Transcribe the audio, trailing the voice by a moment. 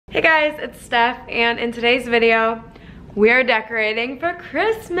Hey guys, it's Steph, and in today's video, we are decorating for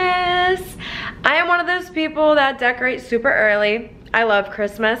Christmas. I am one of those people that decorate super early. I love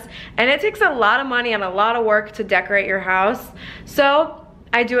Christmas, and it takes a lot of money and a lot of work to decorate your house. So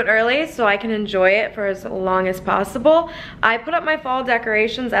I do it early so I can enjoy it for as long as possible. I put up my fall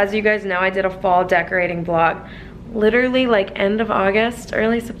decorations. As you guys know, I did a fall decorating vlog. Literally like end of August,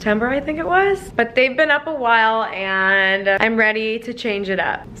 early September I think it was. But they've been up a while and I'm ready to change it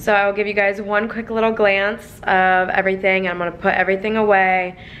up. So I'll give you guys one quick little glance of everything. I'm gonna put everything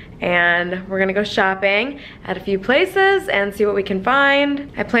away and we're gonna go shopping at a few places and see what we can find.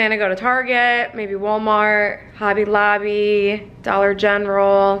 I plan to go to Target, maybe Walmart, Hobby Lobby, Dollar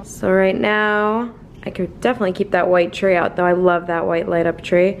General. So right now, I could definitely keep that white tree out though. I love that white light up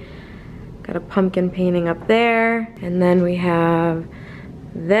tree. Got a pumpkin painting up there. And then we have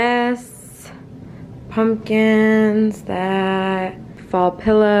this, pumpkins, that, fall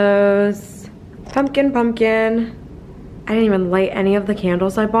pillows, pumpkin. I didn't even light any of the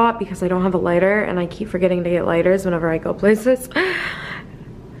candles I bought because I don't have a lighter and I keep forgetting to get lighters whenever I go places.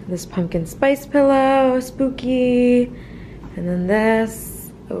 This pumpkin spice pillow, spooky. And then this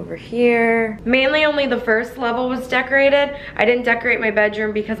over here. Mainly only the first level was decorated. I didn't decorate my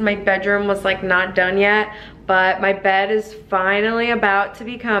bedroom because my bedroom was like not done yet, but my bed is finally about to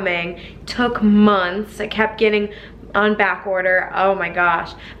be coming. Took months. I kept getting on back order. Oh my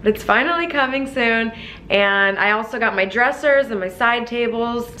gosh. But it's finally coming soon. And I also got my dressers and my side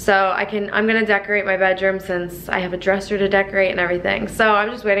tables. So I'm gonna decorate my bedroom since I have a dresser to decorate and everything. So I'm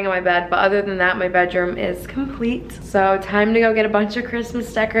just waiting on my bed. But other than that, my bedroom is complete. So time to go get a bunch of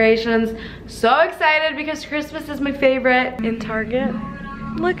Christmas decorations. So excited because Christmas is my favorite. In Target,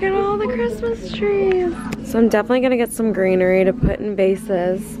 look at all the Christmas trees. So I'm definitely gonna get some greenery to put in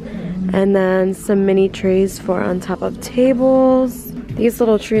vases. And then some mini trees for on top of tables. These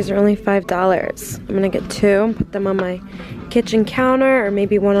little trees are only $5. I'm gonna get 2 and put them on my kitchen counter or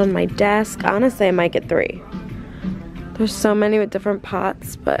maybe one on my desk. Honestly, I might get 3. There's so many with different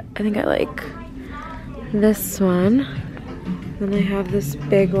pots, but I think I like this one. Then I have this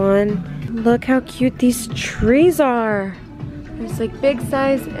big one. Look how cute these trees are. There's like big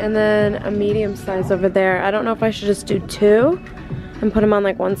size and then a medium size over there. I don't know if I should just do 2 and put them on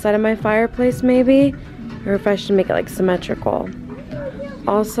like one side of my fireplace maybe, or if I should make it like symmetrical.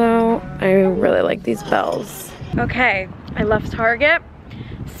 Also, I really like these bells. Okay, I left Target,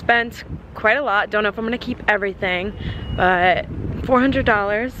 spent quite a lot. Don't know if I'm gonna keep everything, but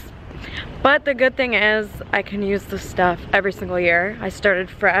 $400. But the good thing is I can use this stuff every single year. I started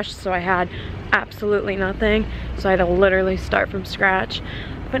fresh, so I had absolutely nothing. So I had to literally start from scratch.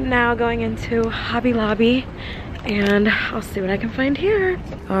 But now going into Hobby Lobby, and I'll see what I can find here.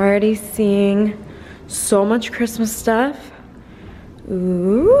 Already seeing so much Christmas stuff.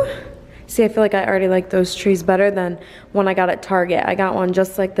 Ooh. See, I feel like I already like those trees better than one I got at Target. I got one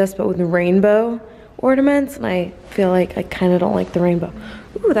just like this, but with rainbow ornaments, and I feel like I kind of don't like the rainbow.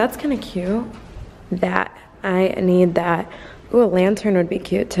 Ooh, that's kind of cute. That, I need that. Ooh, a lantern would be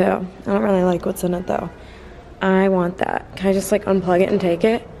cute too. I don't really like what's in it though. I want that. Can I just like unplug it and take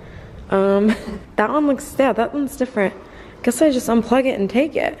it? That one looks, yeah, that one's different. Guess I just unplug it and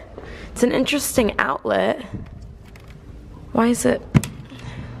take it. It's an interesting outlet. Why is it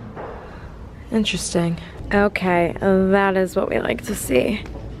interesting? Okay, that is what we like to see.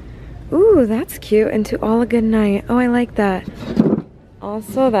 Ooh, that's cute. And to all a good night. Oh, I like that.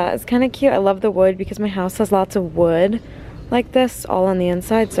 Also, that is kind of cute. I love the wood because my house has lots of wood like this all on the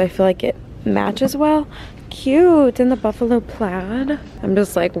inside, so I feel like it matches well. Cute, in the buffalo plaid. I'm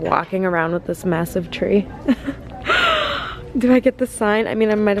just like walking around with this massive tree. Do I get the sign? I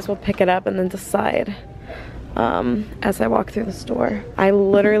mean, I might as well pick it up and then decide as I walk through the store. I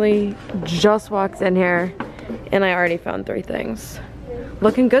literally just walked in here and I already found 3 things.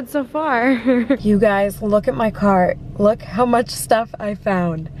 Looking good so far. You guys, look at my cart. Look how much stuff I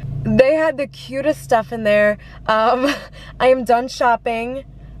found. They had the cutest stuff in there. I am done shopping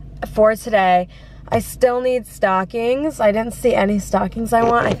for today. I still need stockings. I didn't see any stockings I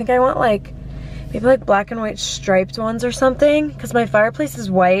want. I think I want like, maybe like black and white striped ones or something, because my fireplace is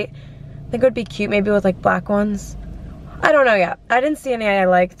white. I think it would be cute maybe with like black ones. I don't know yet. I didn't see any I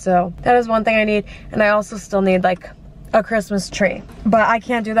liked, so that is one thing I need. And I also still need like a Christmas tree. But I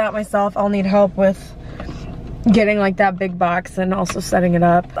can't do that myself. I'll need help with getting like that big box and also setting it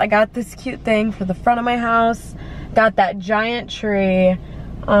up. I got this cute thing for the front of my house. Got that giant tree.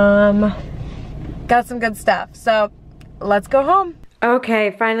 Got some good stuff. So let's go home.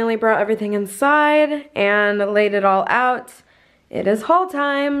 Okay, finally brought everything inside and laid it all out. It is haul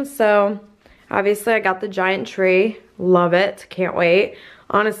time, so obviously I got the giant tree. Love it, can't wait.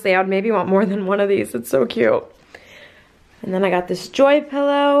 Honestly, I would maybe want more than one of these. It's so cute. And then I got this joy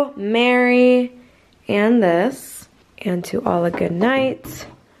pillow, Mary, and this. And to all a good night.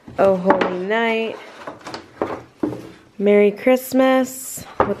 Oh holy night. Merry Christmas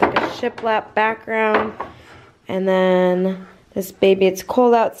with like a shiplap background. And then this baby, it's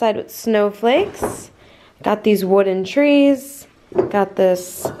cold outside with snowflakes. Got these wooden trees. Got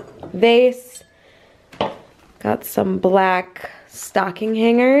this vase. Got some black stocking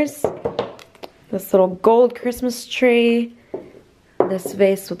hangers. This little gold Christmas tree. This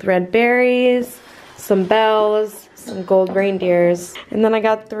vase with red berries. Some bells. Some gold reindeers. And then I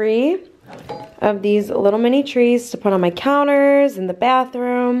got 3 of these little mini trees to put on my counters in the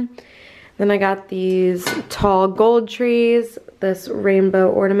bathroom. Then I got these tall gold trees, this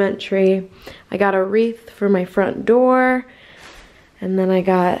rainbow ornament tree. I got a wreath for my front door. And then I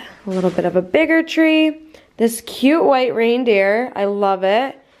got a little bit of a bigger tree. This cute white reindeer, I love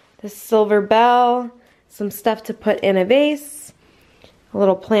it. This silver bell, some stuff to put in a vase. A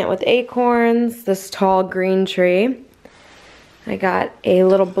little plant with acorns, this tall green tree. I got a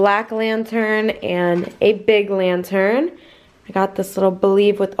little black lantern and a big lantern. I got this little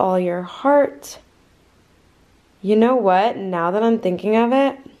believe with all your heart. You know what? Now that I'm thinking of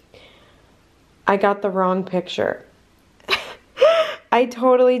it, I got the wrong picture. I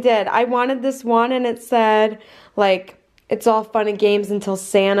totally did. I wanted this one and it said, like, it's all fun and games until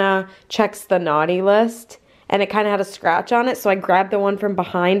Santa checks the naughty list. And it kind of had a scratch on it, so I grabbed the one from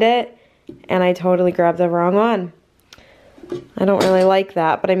behind it, and I totally grabbed the wrong one. I don't really like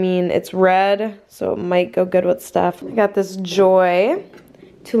that, but I mean, it's red, so it might go good with stuff. I got this joy,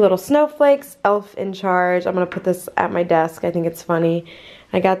 2 little snowflakes, elf in charge. I'm gonna put this at my desk, I think it's funny.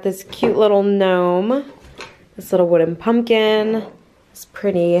 I got this cute little gnome, this little wooden pumpkin, this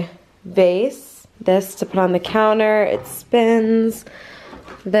pretty vase, this to put on the counter, it spins.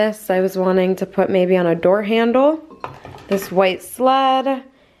 This I was wanting to put maybe on a door handle, this white sled,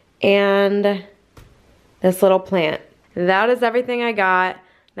 and this little plant. That is everything I got.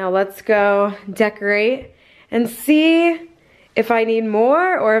 Now let's go decorate and see if I need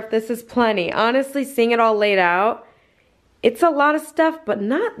more or if this is plenty. Honestly, seeing it all laid out, it's a lot of stuff, but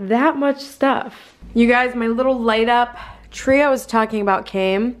not that much stuff. You guys, my little light up tree I was talking about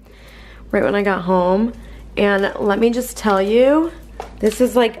came right when I got home. And let me just tell you, this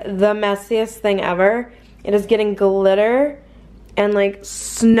is like the messiest thing ever. It is getting glitter and like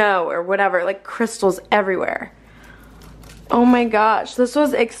snow or whatever, like crystals everywhere. Oh my gosh, this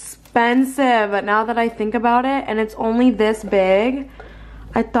was expensive now that I think about it, and it's only this big.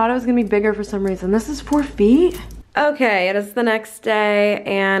 I thought it was gonna be bigger for some reason. This is 4 feet? Okay, it is the next day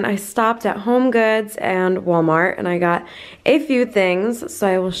and I stopped at Home Goods and Walmart and I got a few things, so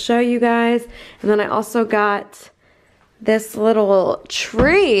I will show you guys. And then I also got this little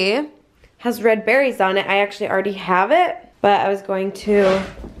tree, has red berries on it. I actually already have it, but I was going to,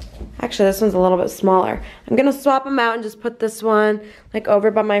 actually this one's a little bit smaller. I'm gonna swap them out and just put this one like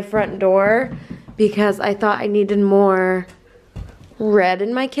over by my front door because I thought I needed more red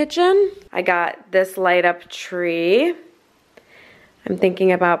in my kitchen. I got this light up tree. I'm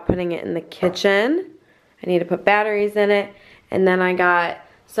thinking about putting it in the kitchen. I need to put batteries in it. And then I got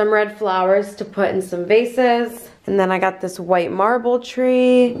some red flowers to put in some vases. And then I got this white marble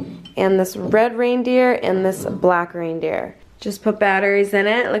tree and this red reindeer and this black reindeer. Just put batteries in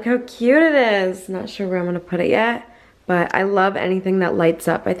it. Look how cute it is. Not sure where I'm gonna put it yet, but I love anything that lights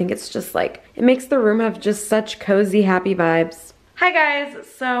up. I think it's just like, it makes the room have just such cozy, happy vibes. Hi guys,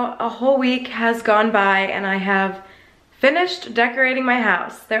 so a whole week has gone by and I have finished decorating my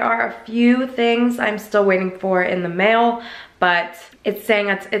house. There are a few things I'm still waiting for in the mail, but it's saying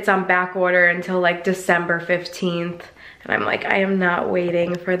it's on back order until like December 15th. And I'm like, I am not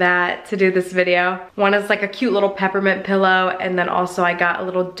waiting for that to do this video. One is like a cute little peppermint pillow, and then also I got a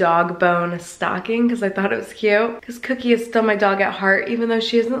little dog bone stocking because I thought it was cute. Because Cookie is still my dog at heart, even though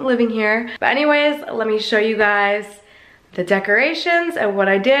she isn't living here. But anyways, let me show you guys the decorations and what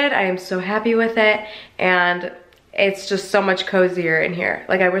I did. I am so happy with it, and it's just so much cozier in here.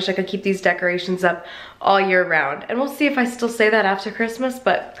 Like, I wish I could keep these decorations up all year round. And we'll see if I still say that after Christmas,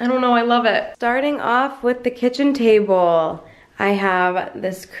 but I don't know, I love it. Starting off with the kitchen table. I have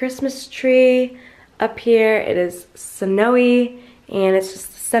this Christmas tree up here. It is snowy, and it's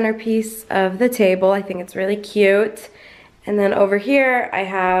just the centerpiece of the table. I think it's really cute. And then over here, I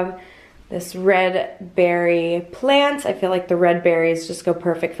have this red berry plant. I feel like the red berries just go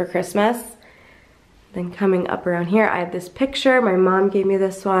perfect for Christmas. Then coming up around here, I have this picture. My mom gave me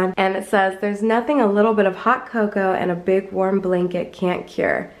this one, and it says, "There's nothing a little bit of hot cocoa and a big warm blanket can't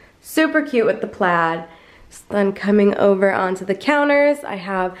cure." Super cute with the plaid. So then coming over onto the counters, I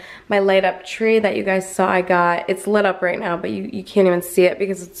have my light up tree that you guys saw I got. It's lit up right now, but you can't even see it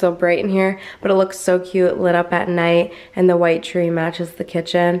because it's so bright in here. But it looks so cute lit up at night, and the white tree matches the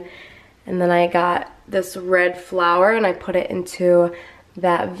kitchen. And then I got this red flower and I put it into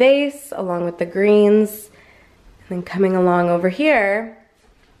that vase along with the greens. And then coming along over here,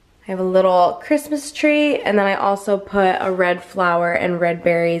 I have a little Christmas tree, and then I also put a red flower and red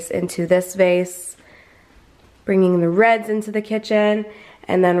berries into this vase, bringing the reds into the kitchen.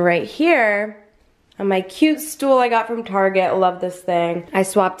 And then right here, on my cute stool I got from Target, love this thing, I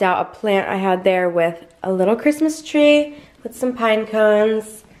swapped out a plant I had there with a little Christmas tree with some pine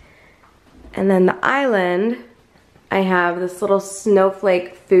cones. And then the island, I have this little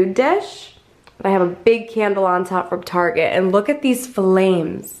snowflake food dish, but I have a big candle on top from Target, and look at these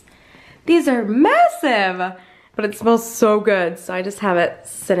flames. These are massive, but it smells so good, so I just have it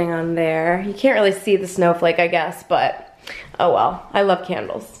sitting on there. You can't really see the snowflake, I guess, but oh well, I love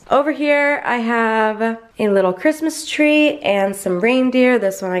candles. Over here, I have a little Christmas tree and some reindeer.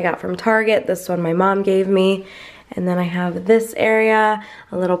 This one I got from Target, this one my mom gave me. And then I have this area,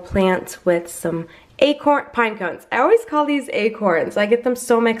 a little plant with some pine cones. I always call these acorns. I get them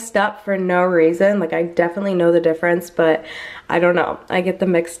so mixed up for no reason. Like, I definitely know the difference, but I don't know. I get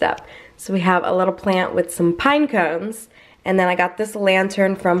them mixed up. So we have a little plant with some pine cones, and then I got this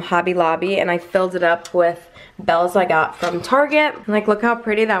lantern from Hobby Lobby, and I filled it up with bells I got from Target. And like, look how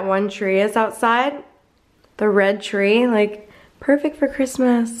pretty that one tree is outside. The red tree, like, perfect for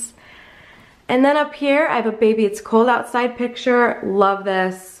Christmas. And then up here, I have a baby it's cold outside picture. Love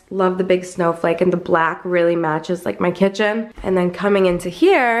this. Love the big snowflake, and the black really matches like my kitchen. And then coming into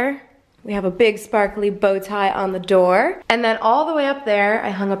here, we have a big sparkly bow tie on the door. And then all the way up there, I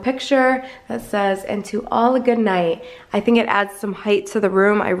hung a picture that says, "And to all a good night." I think it adds some height to the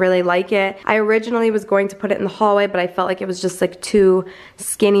room. I really like it. I originally was going to put it in the hallway, but I felt like it was just like too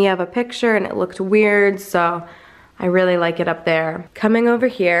skinny of a picture and it looked weird, so I really like it up there. Coming over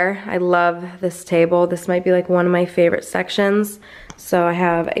here, I love this table. This might be like one of my favorite sections. So I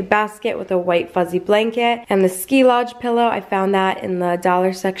have a basket with a white fuzzy blanket and the ski lodge pillow. I found that in the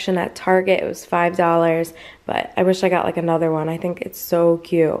dollar section at Target. It was $5, but I wish I got like another one. I think it's so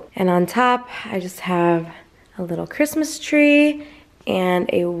cute. And on top, I just have a little Christmas tree and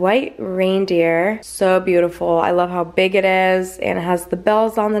a white reindeer. So beautiful. I love how big it is, and it has the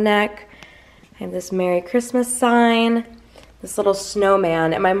bells on the neck. I have this Merry Christmas sign, this little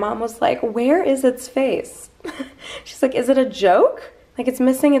snowman, and my mom was like, "Where is its face?" She's like, "Is it a joke? Like, it's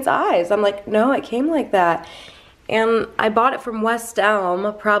missing its eyes." I'm like, "No, it came like that." And I bought it from West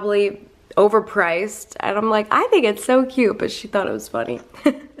Elm, probably overpriced, and I'm like, "I think it's so cute," but she thought it was funny.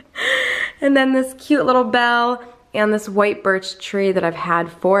 And then this cute little bell and this white birch tree that I've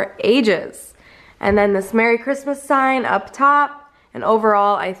had for ages. And then this Merry Christmas sign up top. And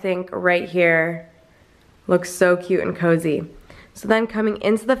overall, I think right here looks so cute and cozy. So then coming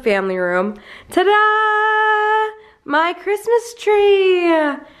into the family room, ta-da! My Christmas tree!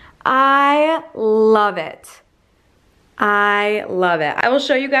 I love it. I love it. I will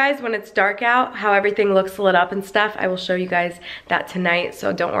show you guys when it's dark out how everything looks lit up and stuff. I will show you guys that tonight,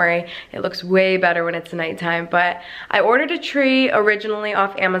 so don't worry. It looks way better when it's nighttime. But I ordered a tree originally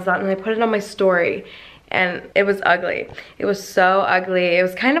off Amazon, and I put it on my story. And it was ugly. It was so ugly. It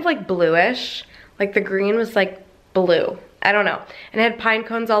was kind of like bluish. Like the green was like blue. I don't know. And it had pine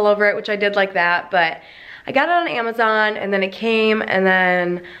cones all over it, which I did like that. But I got it on Amazon, and then it came, and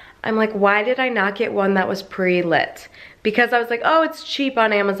then I'm like, why did I not get one that was pre-lit? Because I was like, oh, it's cheap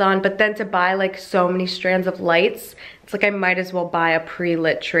on Amazon, but then to buy like so many strands of lights, it's like I might as well buy a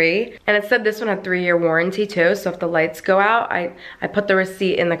pre-lit tree. And it said this one had 3-year warranty too, so if the lights go out, I put the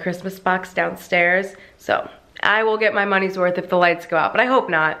receipt in the Christmas box downstairs. So I will get my money's worth if the lights go out, but I hope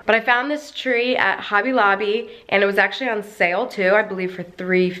not. But I found this tree at Hobby Lobby, and it was actually on sale too, I believe for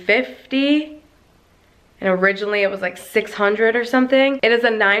 $350. And originally it was like $600 or something. It is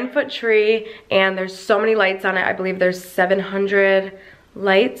a 9-foot tree, and there's so many lights on it. I believe there's 700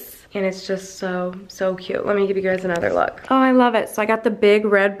 lights, and it's just so, so cute. Let me give you guys another look. Oh, I love it. So I got the big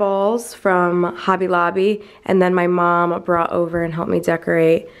red balls from Hobby Lobby, and then my mom brought over and helped me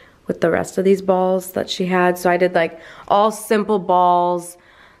decorate with the rest of these balls that she had. So I did like all simple balls,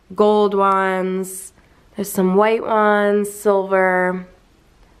 gold ones, there's some white ones, silver.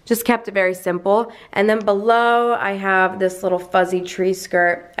 Just kept it very simple. And then below I have this little fuzzy tree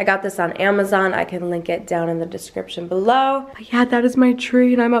skirt. I got this on Amazon. I can link it down in the description below. But yeah, that is my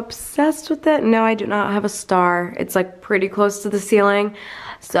tree, and I'm obsessed with it. No, I do not have a star. It's like pretty close to the ceiling.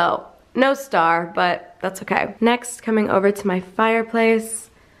 So no star, but that's okay. Next, coming over to my fireplace.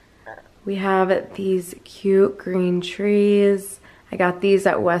 We have these cute green trees. I got these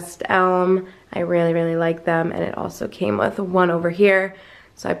at West Elm. I really, really like them, and it also came with one over here.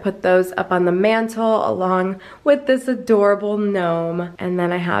 So I put those up on the mantle along with this adorable gnome. And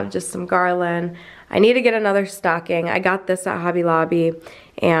then I have just some garland. I need to get another stocking. I got this at Hobby Lobby,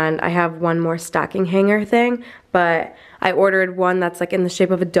 and I have one more stocking hanger thing, but I ordered one that's like in the shape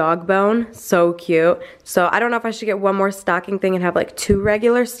of a dog bone. So cute. So I don't know if I should get one more stocking thing and have like 2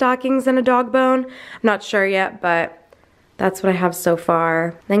 regular stockings and a dog bone. I'm not sure yet, but that's what I have so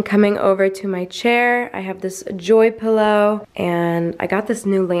far. Then coming over to my chair, I have this Joy pillow, and I got this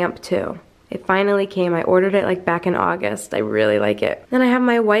new lamp too. It finally came. I ordered it like back in August. I really like it. Then I have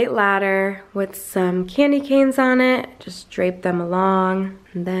my white ladder with some candy canes on it. Just drape them along.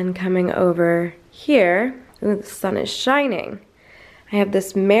 And then coming over here, ooh, the sun is shining. I have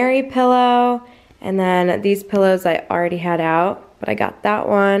this Mary pillow, and then these pillows I already had out, but I got that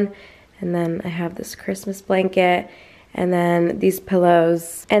one. And then I have this Christmas blanket, and then these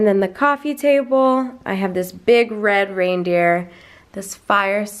pillows. And then the coffee table, I have this big red reindeer, this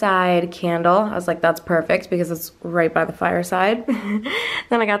fireside candle. I was like, that's perfect because it's right by the fireside.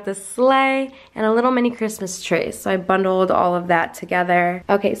 Then I got this sleigh and a little mini Christmas tree. So I bundled all of that together.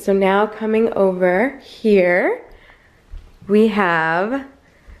 Okay, so now coming over here, we have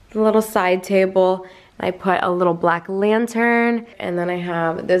the little side table. I put a little black lantern, and then I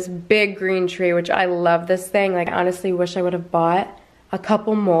have this big green tree, which I love this thing. Like, I honestly wish I would have bought a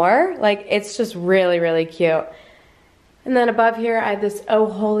couple more. Like, it's just really, really cute. And then above here, I have this Oh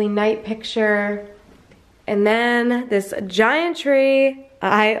Holy Night picture. And then this giant tree.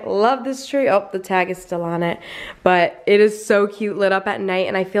 I love this tree. Oh, the tag is still on it. But it is so cute lit up at night,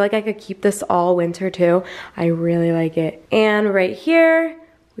 and I feel like I could keep this all winter too. I really like it. And right here,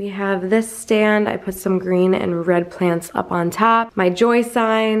 we have this stand. I put some green and red plants up on top. My joy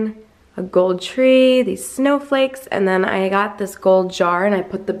sign, a gold tree, these snowflakes, and then I got this gold jar and I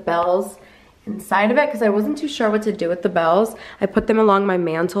put the bells inside of it because I wasn't too sure what to do with the bells. I put them along my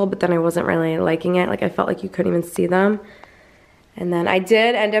mantle, but then I wasn't really liking it. Like, I felt like you couldn't even see them. And then I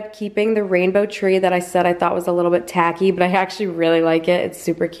did end up keeping the rainbow tree that I said I thought was a little bit tacky, but I actually really like it. It's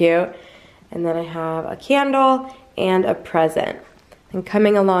super cute. And then I have a candle and a present. And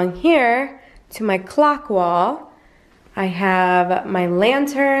coming along here to my clock wall, I have my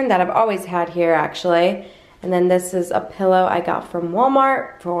lantern that I've always had here actually. And then this is a pillow I got from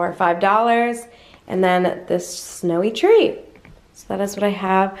Walmart for $5. And then this snowy tree. So that is what I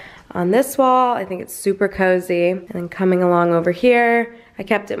have on this wall. I think it's super cozy. And then coming along over here, I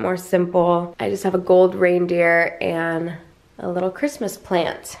kept it more simple. I just have a gold reindeer and a little Christmas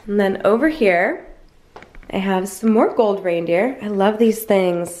plant. And then over here, I have some more gold reindeer. I love these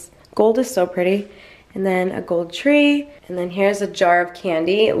things. Gold is so pretty. And then a gold tree. And then here's a jar of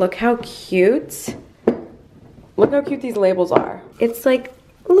candy. Look how cute. Look how cute these labels are. It's like,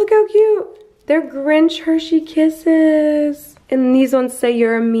 look how cute. They're Grinch Hershey Kisses. And these ones say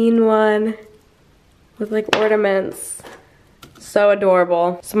you're a mean one. With like ornaments. So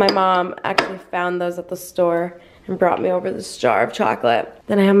adorable. So my mom actually found those at the store and brought me over this jar of chocolate.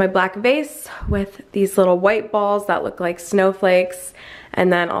 Then I have my black vase with these little white balls that look like snowflakes,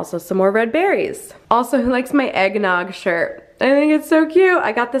 and then also some more red berries. Also, who likes my eggnog shirt? I think it's so cute.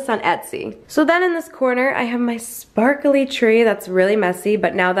 I got this on Etsy. So then in this corner, I have my sparkly tree that's really messy,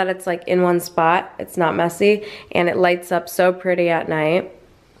 but now that it's like in one spot, it's not messy, and it lights up so pretty at night.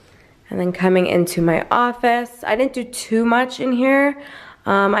 And then coming into my office, I didn't do too much in here.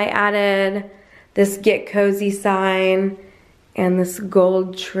 I added this Get Cozy sign and this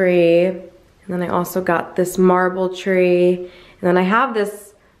gold tree. And then I also got this marble tree. And then I have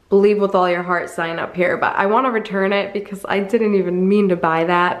this Believe with All Your Heart sign up here, but I want to return it because I didn't even mean to buy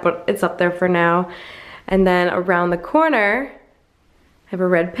that, but it's up there for now. And then around the corner, I have a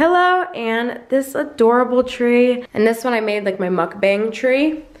red pillow and this adorable tree. And this one I made like my mukbang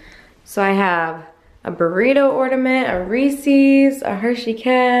tree. So I have a burrito ornament, a Reese's, a Hershey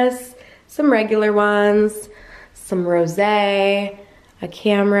Kiss, some regular ones, some rosé, a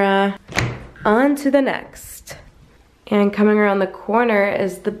camera. On to the next. And coming around the corner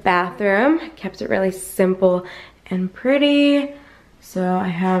is the bathroom. Kept it really simple and pretty. So I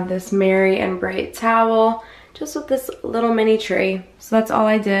have this merry and bright towel, just with this little mini tree. So that's all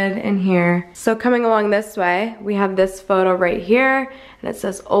I did in here. So coming along this way, we have this photo right here, and it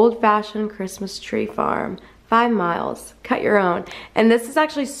says Old Fashioned Christmas Tree Farm. 5 miles, cut your own. And this is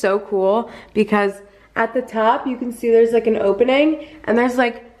actually so cool because at the top you can see there's like an opening and there's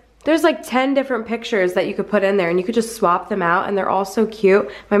like There's like 10 different pictures that you could put in there and you could just swap them out and they're all so cute.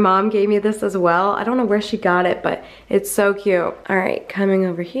 My mom gave me this as well. I don't know where she got it, but it's so cute. All right, coming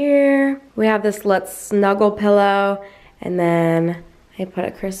over here. We have this Let's Snuggle pillow, and then I put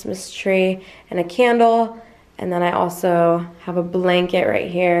a Christmas tree and a candle, and then I also have a blanket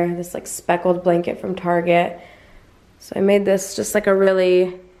right here, this like speckled blanket from Target. So I made this just like a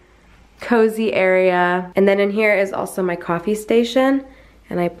really cozy area. And then in here is also my coffee station.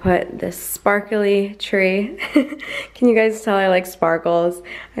 And I put this sparkly tree. Can you guys tell I like sparkles?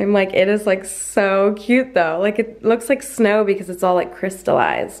 I'm like, it is like so cute though. Like it looks like snow because it's all like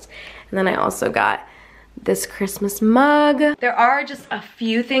crystallized. And then I also got this Christmas mug. There are just a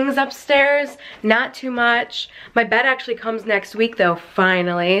few things upstairs, not too much. My bed actually comes next week though,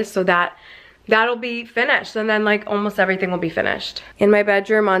 finally. So that'll be finished, and then like almost everything will be finished. In my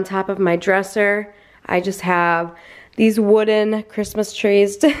bedroom on top of my dresser, I just have these wooden Christmas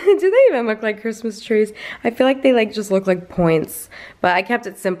trees. Do they even look like Christmas trees? I feel like they like just look like points, but I kept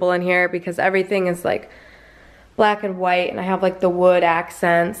it simple in here because everything is like black and white, and I have like the wood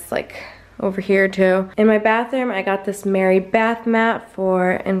accents like over here too. In my bathroom, I got this Mary bath mat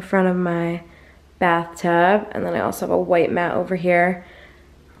for in front of my bathtub, and then I also have a white mat over here.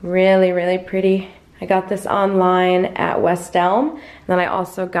 Really, really pretty. I got this online at West Elm, and then I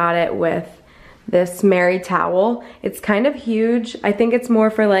also got it with this Mary towel. It's kind of huge. I think it's more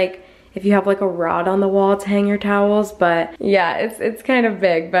for like if you have like a rod on the wall to hang your towels, but yeah, it's kind of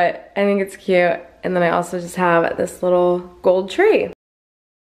big, but I think it's cute. And then I also just have this little gold tree.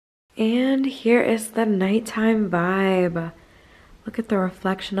 And here is the nighttime vibe. Look at the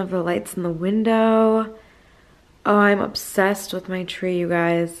reflection of the lights in the window. Oh, I'm obsessed with my tree, you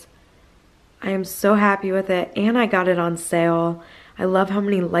guys. I am so happy with it, and I got it on sale. I love how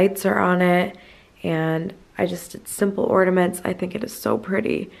many lights are on it, and I just did simple ornaments. I think it is so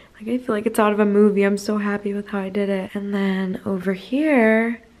pretty. Like, I feel like it's out of a movie. I'm so happy with how I did it. And then over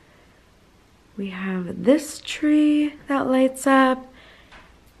here, we have this tree that lights up.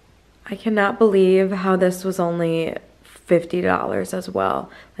 I cannot believe how this was only $50 as well.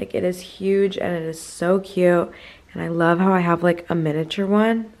 Like, it is huge and it is so cute, and I love how I have like a miniature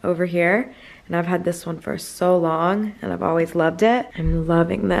one over here, and I've had this one for so long and I've always loved it. I'm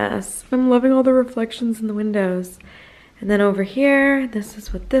loving this. I'm loving all the reflections in the windows. And then over here, this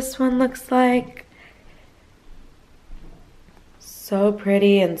is what this one looks like. So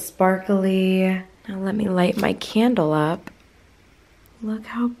pretty and sparkly. Now let me light my candle up. Look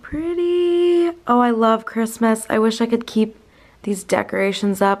how pretty. Oh, I love Christmas. I wish I could keep these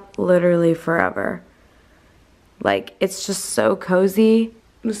decorations up literally forever. Like, it's just so cozy.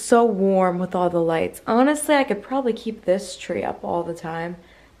 It's so warm with all the lights. Honestly, I could probably keep this tree up all the time.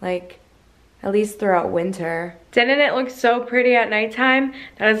 Like, at least throughout winter. Didn't it look so pretty at nighttime?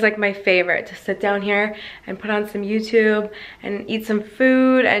 That is like my favorite, to sit down here and put on some YouTube and eat some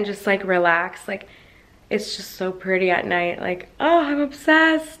food and just like relax. Like, it's just so pretty at night. Like, oh, I'm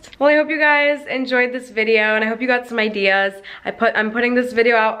obsessed. Well, I hope you guys enjoyed this video, and I hope you got some ideas. I'm putting this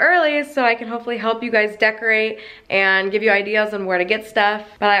video out early so I can hopefully help you guys decorate and give you ideas on where to get stuff.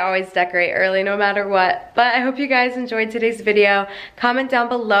 But I always decorate early no matter what. But I hope you guys enjoyed today's video. Comment down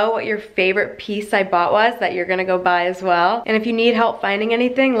below what your favorite piece I bought was that you're gonna go buy as well. And if you need help finding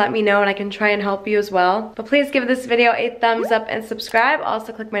anything, let me know and I can try and help you as well. But please give this video a thumbs up and subscribe.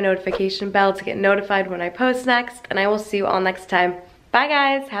 Also click my notification bell to get notified when I post next, and I will see you all next time. Bye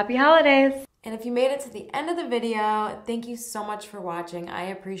guys, happy holidays. And if you made it to the end of the video, thank you so much for watching. I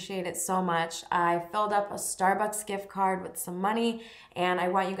appreciate it so much. I filled up a Starbucks gift card with some money, and I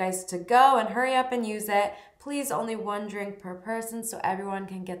want you guys to go and hurry up and use it. Please, only one drink per person so everyone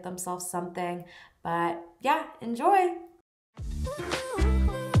can get themselves something. But yeah, enjoy.